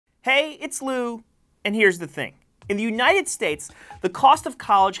Hey, it's Lou, and here's the thing. In the United States, the cost of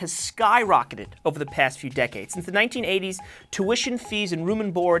college has skyrocketed over the past few decades. Since the 1980s, tuition fees and room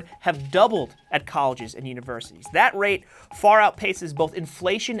and board have doubled at colleges and universities. That rate far outpaces both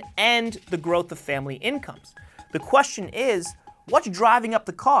inflation and the growth of family incomes. The question is, what's driving up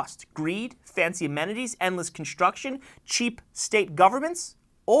the cost? Greed, fancy amenities, endless construction, cheap state governments?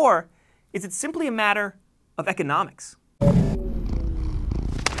 Or is it simply a matter of economics?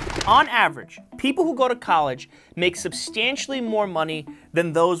 On average, people who go to college make substantially more money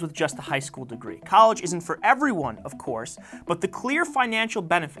than those with just a high school degree. College isn't for everyone, of course, but the clear financial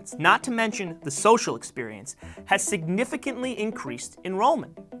benefits, not to mention the social experience, has significantly increased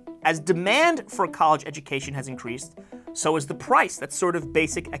enrollment. As demand for a college education has increased, so is the price. That's sort of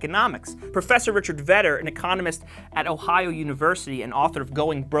basic economics. Professor Richard Vedder, an economist at Ohio University and author of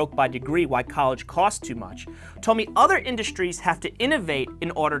Going Broke by Degree, Why College Costs Too Much, told me other industries have to innovate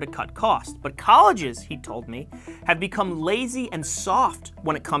in order to cut costs. But colleges, he told me, have become lazy and soft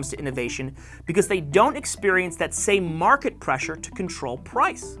when it comes to innovation because they don't experience that same market pressure to control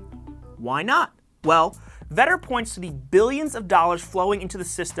price. Why not? Well, Vedder points to the billions of dollars flowing into the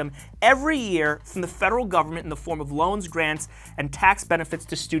system every year from the federal government in the form of loans, grants, and tax benefits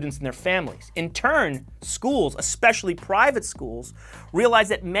to students and their families. In turn, schools, especially private schools, realize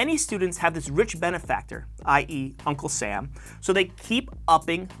that many students have this rich benefactor, i.e. Uncle Sam, so they keep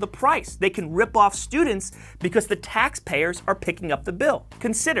upping the price. They can rip off students because the taxpayers are picking up the bill.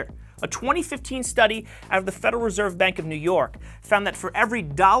 Consider, a 2015 study out of the Federal Reserve Bank of New York found that for every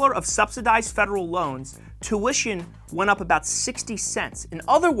dollar of subsidized federal loans, tuition went up about 60 cents. In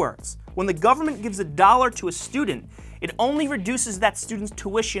other words, when the government gives $1 to a student, it only reduces that student's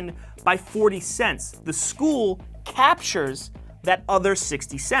tuition by 40 cents. The school captures that other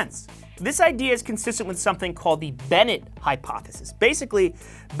 60 cents. This idea is consistent with something called the Bennett Hypothesis. Basically,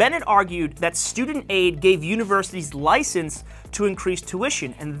 Bennett argued that student aid gave universities license to increase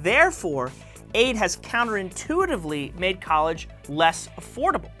tuition, and therefore, aid has counterintuitively made college less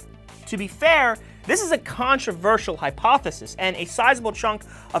affordable. To be fair, this is a controversial hypothesis, and a sizable chunk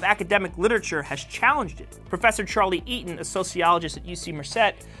of academic literature has challenged it. Professor Charlie Eaton, a sociologist at UC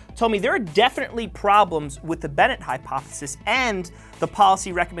Merced, told me there are definitely problems with the Bennett hypothesis and the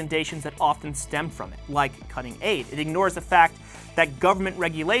policy recommendations that often stem from it, like cutting aid. It ignores the fact that government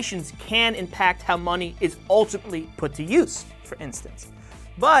regulations can impact how money is ultimately put to use, for instance.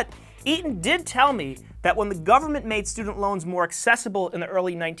 But Eaton did tell me that when the government made student loans more accessible in the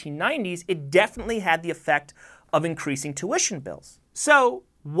early 1990s, it definitely had the effect of increasing tuition bills. So,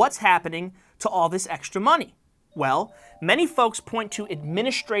 what's happening to all this extra money? Well, many folks point to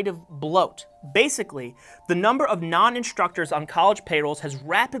administrative bloat. Basically, the number of non-instructors on college payrolls has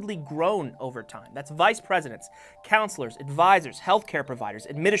rapidly grown over time. That's vice presidents, counselors, advisors, healthcare providers,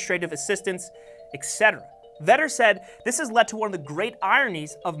 administrative assistants, etc. Vedder said this has led to one of the great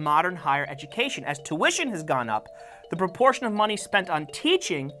ironies of modern higher education. As tuition has gone up, the proportion of money spent on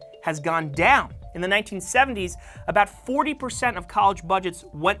teaching has gone down. In the 1970s, about 40% of college budgets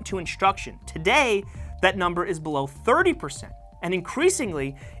went to instruction. Today, that number is below 30%. And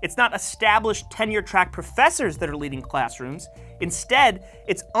increasingly, it's not established tenure-track professors that are leading classrooms. Instead,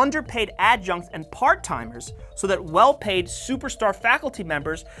 it's underpaid adjuncts and part-timers so that well-paid superstar faculty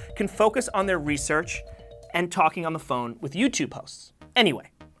members can focus on their research and talking on the phone with YouTube hosts. Anyway,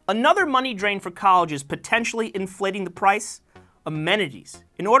 another money drain for colleges potentially inflating the price: amenities.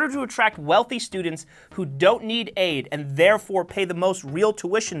 In order to attract wealthy students who don't need aid and therefore pay the most real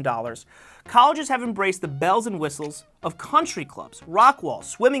tuition dollars, colleges have embraced the bells and whistles of country clubs, rock walls,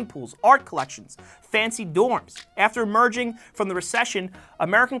 swimming pools, art collections, fancy dorms. After emerging from the recession,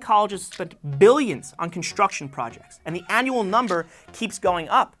 American colleges spent billions on construction projects, and the annual number keeps going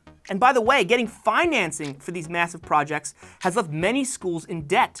up. And by the way, getting financing for these massive projects has left many schools in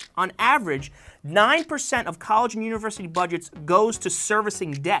debt. On average, 9% of college and university budgets goes to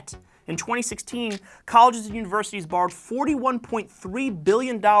servicing debt. In 2016, colleges and universities borrowed $41.3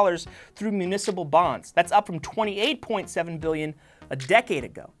 billion through municipal bonds. That's up from $28.7 billion a decade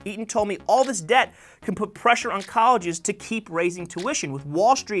ago. Eaton told me all this debt can put pressure on colleges to keep raising tuition. With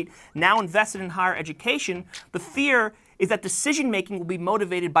Wall Street now invested in higher education, the fear is that decision-making will be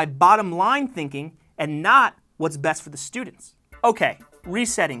motivated by bottom-line thinking and not what's best for the students. Okay,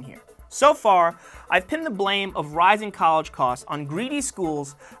 resetting here. So far, I've pinned the blame of rising college costs on greedy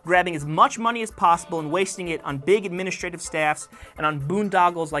schools grabbing as much money as possible and wasting it on big administrative staffs and on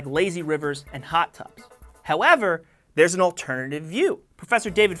boondoggles like lazy rivers and hot tubs. However, there's an alternative view. Professor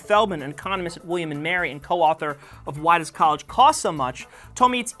David Feldman, an economist at William & Mary and co-author of Why Does College Cost So Much,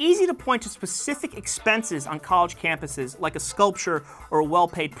 told me it's easy to point to specific expenses on college campuses like a sculpture or a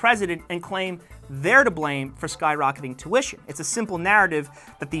well-paid president and claim they're to blame for skyrocketing tuition. It's a simple narrative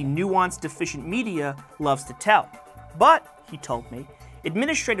that the nuanced, deficient media loves to tell. But, he told me,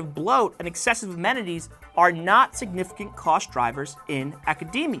 administrative bloat and excessive amenities are not significant cost drivers in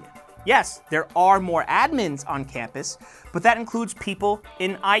academia. Yes, there are more admins on campus, but that includes people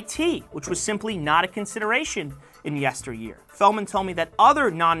in IT, which was simply not a consideration in yesteryear. Feldman told me that other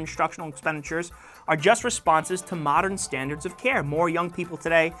non-instructional expenditures are just responses to modern standards of care. More young people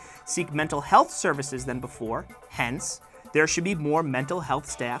today seek mental health services than before, hence, there should be more mental health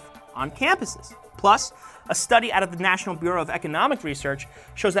staff on campuses. Plus, a study out of the National Bureau of Economic Research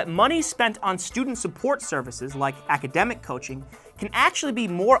shows that money spent on student support services like academic coaching can actually be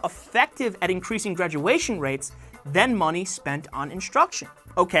more effective at increasing graduation rates than money spent on instruction.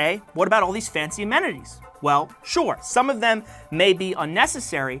 Okay, what about all these fancy amenities? Well, sure, some of them may be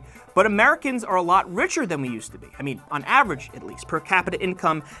unnecessary, but Americans are a lot richer than we used to be. I mean, on average, at least. Per capita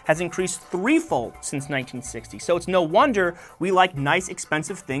income has increased threefold since 1960, so it's no wonder we like nice,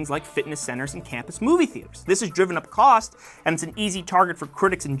 expensive things like fitness centers and campus movie theaters. This has driven up cost, and it's an easy target for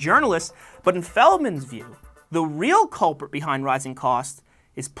critics and journalists, but in Feldman's view, the real culprit behind rising costs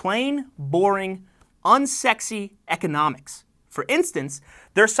is plain, boring, unsexy economics. For instance,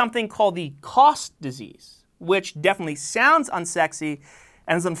 there's something called the cost disease, which definitely sounds unsexy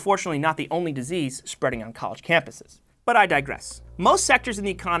and is unfortunately not the only disease spreading on college campuses. But I digress. Most sectors in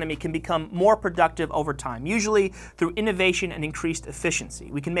the economy can become more productive over time, usually through innovation and increased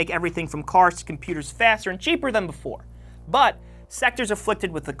efficiency. We can make everything from cars to computers faster and cheaper than before. But sectors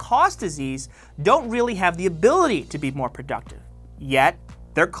afflicted with the cost disease don't really have the ability to be more productive. Yet,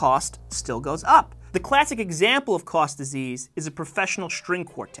 their cost still goes up. The classic example of cost disease is a professional string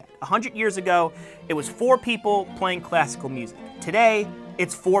quartet. 100 years ago, it was 4 people playing classical music. Today,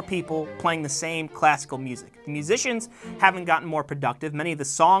 it's 4 people playing the same classical music. The musicians haven't gotten more productive. Many of the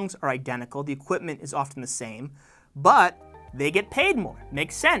songs are identical. The equipment is often the same, but they get paid more.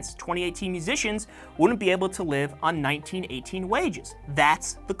 Makes sense. 2018 musicians wouldn't be able to live on 1918 wages.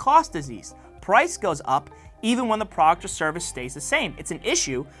 That's the cost disease. Price goes up even when the product or service stays the same. It's an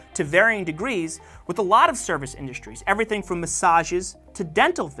issue to varying degrees with a lot of service industries, everything from massages to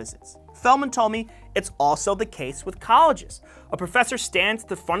dental visits. Feldman told me it's also the case with colleges. A professor stands at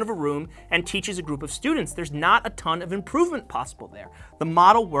the front of a room and teaches a group of students. There's not a ton of improvement possible there. The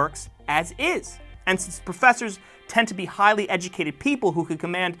model works as is. And since professors tend to be highly educated people who could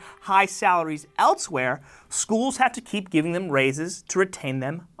command high salaries elsewhere, schools have to keep giving them raises to retain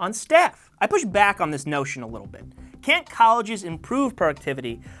them on staff. I push back on this notion a little bit. Can't colleges improve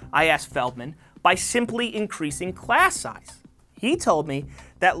productivity, I asked Feldman, by simply increasing class size? He told me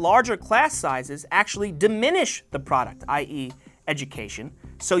that larger class sizes actually diminish the product, i.e. education,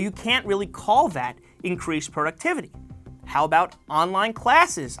 so you can't really call that increased productivity. How about online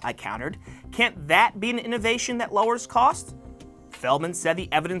classes, I countered. Can't that be an innovation that lowers cost? Feldman said the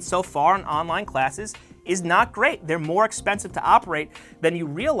evidence so far on online classes is not great. They're more expensive to operate than you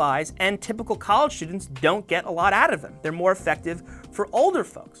realize, and typical college students don't get a lot out of them. They're more effective for older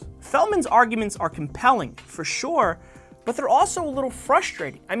folks. Feldman's arguments are compelling, for sure, but they're also a little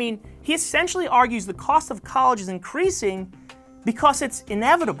frustrating. I mean, he essentially argues the cost of college is increasing because it's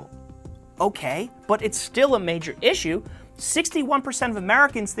inevitable. Okay, but it's still a major issue. 61% of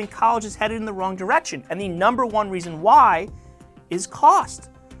Americans think college is headed in the wrong direction, and the number one reason why is cost.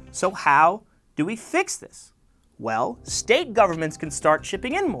 So how do we fix this? Well, state governments can start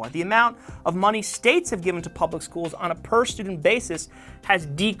chipping in more. The amount of money states have given to public schools on a per-student basis has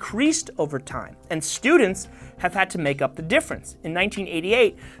decreased over time, and students have had to make up the difference. In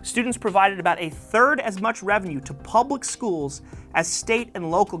 1988, students provided about 1/3 as much revenue to public schools as state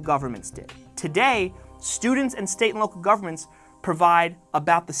and local governments did. Today, students and state and local governments provide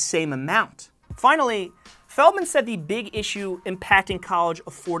about the same amount. Finally, Feldman said the big issue impacting college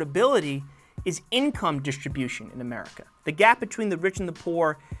affordability is income distribution in America. The gap between the rich and the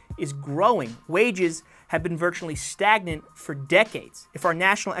poor is growing. Wages have been virtually stagnant for decades. If our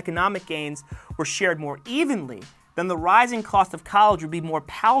national economic gains were shared more evenly, then the rising cost of college would be more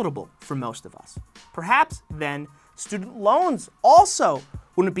palatable for most of us. Perhaps then student loans also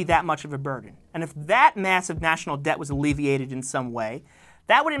wouldn't be that much of a burden. And if that massive national debt was alleviated in some way,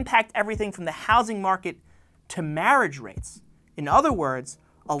 that would impact everything from the housing market to marriage rates. In other words,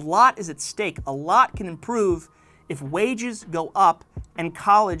 a lot is at stake. A lot can improve if wages go up and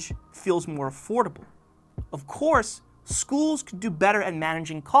college feels more affordable. Of course, Schools could do better at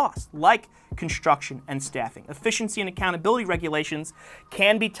managing costs, like construction and staffing. Efficiency and accountability regulations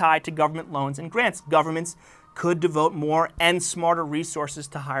can be tied to government loans and grants. Governments could devote more and smarter resources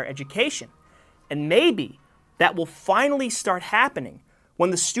to higher education. And maybe that will finally start happening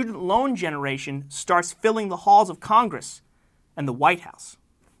when the student loan generation starts filling the halls of Congress and the White House.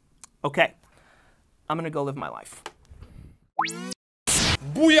 Okay, I'm going to go live my life.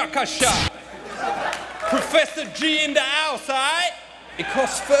 Booyakasha! Professor G in the house, alright? It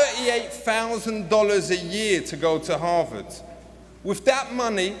costs $38,000 a year to go to Harvard. With that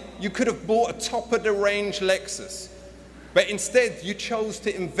money, you could have bought a top-of-the-range Lexus. But instead, you chose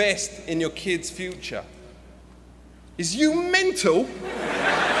to invest in your kid's future. Is you mental?